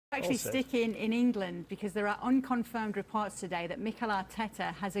Actually sticking in England because there are unconfirmed reports today that Mikel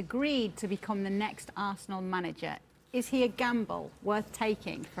Arteta has agreed to become the next Arsenal manager. Is he a gamble worth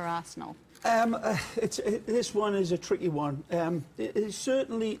taking for Arsenal? This one is a tricky one.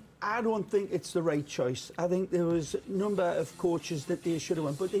 Certainly, I don't think it's the right choice. I think there was a number of coaches that they should have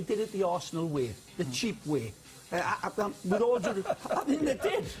won, but they did it the Arsenal way, the cheap way. With all due, I think they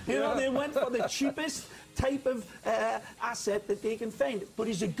did. You know, they went for the cheapest type of asset that they can find. But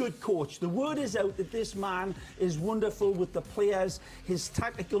he's a good coach. The word is out that this man is wonderful with the players. His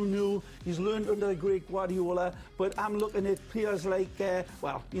tactical know. He's learned under the great Guardiola. But I'm looking at players like,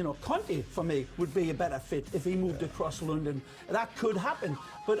 well, you know, Conte for me would be a better fit if he moved across London. That could happen.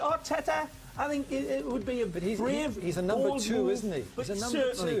 But Arteta, I think it would be a brave. He's a number two, isn't he? But he's a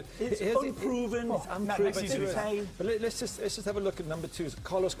number two. It's unproven. It's unproven. But let's just have a look at number two.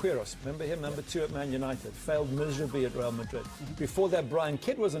 Carlos Queiroz, remember him, number two at Man United, failed miserably at Real Madrid. Before that, Brian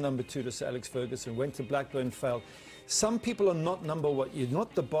Kidd was a number two to Sir Alex Ferguson, went to Blackburn, failed. Some people are not number one. You're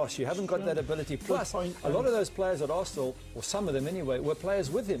not the boss. You haven't got that ability. Plus, a lot of those players at Arsenal, or some of them anyway, were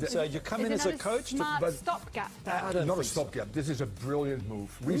players with him. So you come in as a coach. Not a stopgap. Not a stopgap. This is a brilliant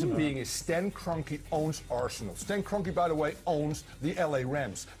move. Reason being is Stan Kroenke owns Arsenal. Stan Kroenke, by the way, owns the LA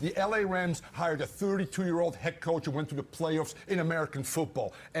Rams. The LA Rams hired a 32-year-old head coach who went to the playoffs in American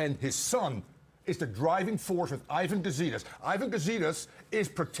football. And his son is the driving force with Ivan Gazidis. Ivan Gazidis is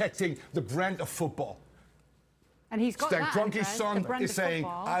protecting the brand of football. And he's got Stan Kroenke's son is saying,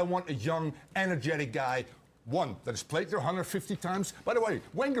 I want a young, energetic guy, one that has played there 150 times. By the way,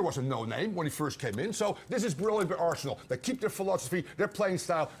 Wenger was a no-name when he first came in, so this is brilliant for Arsenal. They keep their philosophy, their playing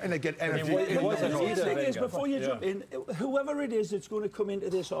style, and they get energy. The thing is, before you jump in, whoever it is that's going to come into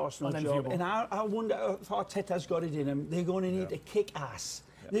this Arsenal job, and I wonder if Arteta's got it in him, they're going to need to kick ass.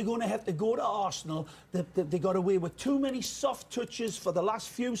 They're going to have to go to Arsenal. They got away with too many soft touches for the last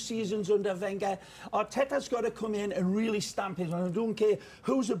few seasons under Wenger. Arteta's got to come in and really stamp his. I don't care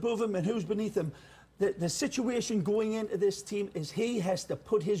who's above him and who's beneath him. The situation going into this team is he has to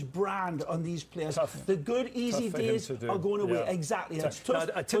put his brand on these players. The good, easy days are going away. Exactly. It's tough.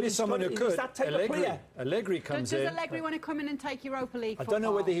 Now, I tell you someone who could. Allegri comes in. Does Allegri want to come in and take Europa League football? I don't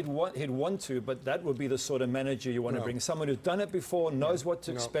know whether he'd want to, but that would be the sort of manager you want to bring. Someone who's done it before, knows what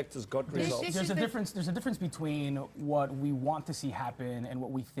to expect, has got results. There's a difference between what we want to see happen and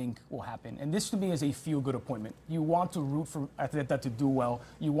what we think will happen. And this, to me, is a feel-good appointment. You want to root for Arteta to do well.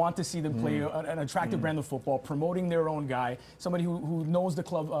 You want to see them play an attractive brand of football, promoting their own guy, somebody who knows the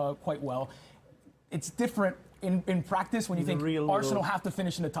club quite well. It's different in practice when you think Arsenal have to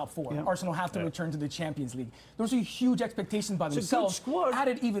finish in the top four. Arsenal have to return to the Champions League. Those are huge expectations by themselves.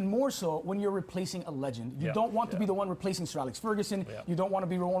 Added even more so when you're replacing a legend. You don't want to be the one replacing Sir Alex Ferguson. You don't want to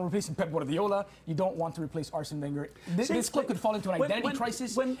be the one replacing Pep Guardiola. You don't want to replace Arsene Wenger. This club could fall into an identity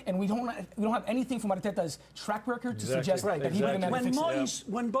crisis, and we don't have anything from Arteta's track record to suggest that he would have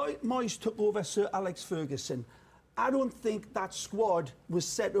when Moyes took over Sir Alex Ferguson, I don't think that squad was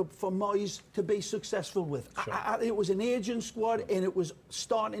set up for Moyes to be successful with. It was an aging squad, and it was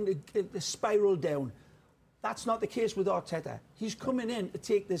starting to spiral down. That's not the case with Arteta. He's coming in to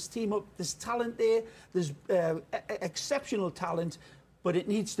take this team up. There's talent there. There's exceptional talent, but it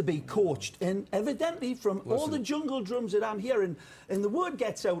needs to be coached. And evidently, from all the jungle drums that I'm hearing, and the word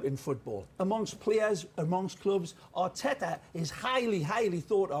gets out in football, amongst players, amongst clubs, Arteta is highly, highly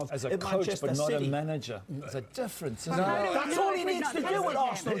thought of as a at coach, Manchester but not City. a manager. There's a difference, isn't That's all he needs to do with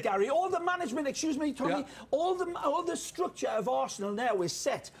Arsenal, Gary. All the management, excuse me, Tommy, all the structure of Arsenal now is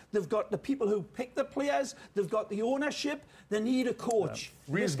set. They've got the people who pick the players, they've got the ownership, they need a coach.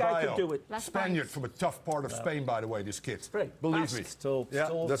 This guy could do it. Spaniard from a tough part of Spain, by the way, this kid. Right. Believe me. Still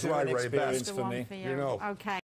that's right, Ray. Best for me. You know. Okay.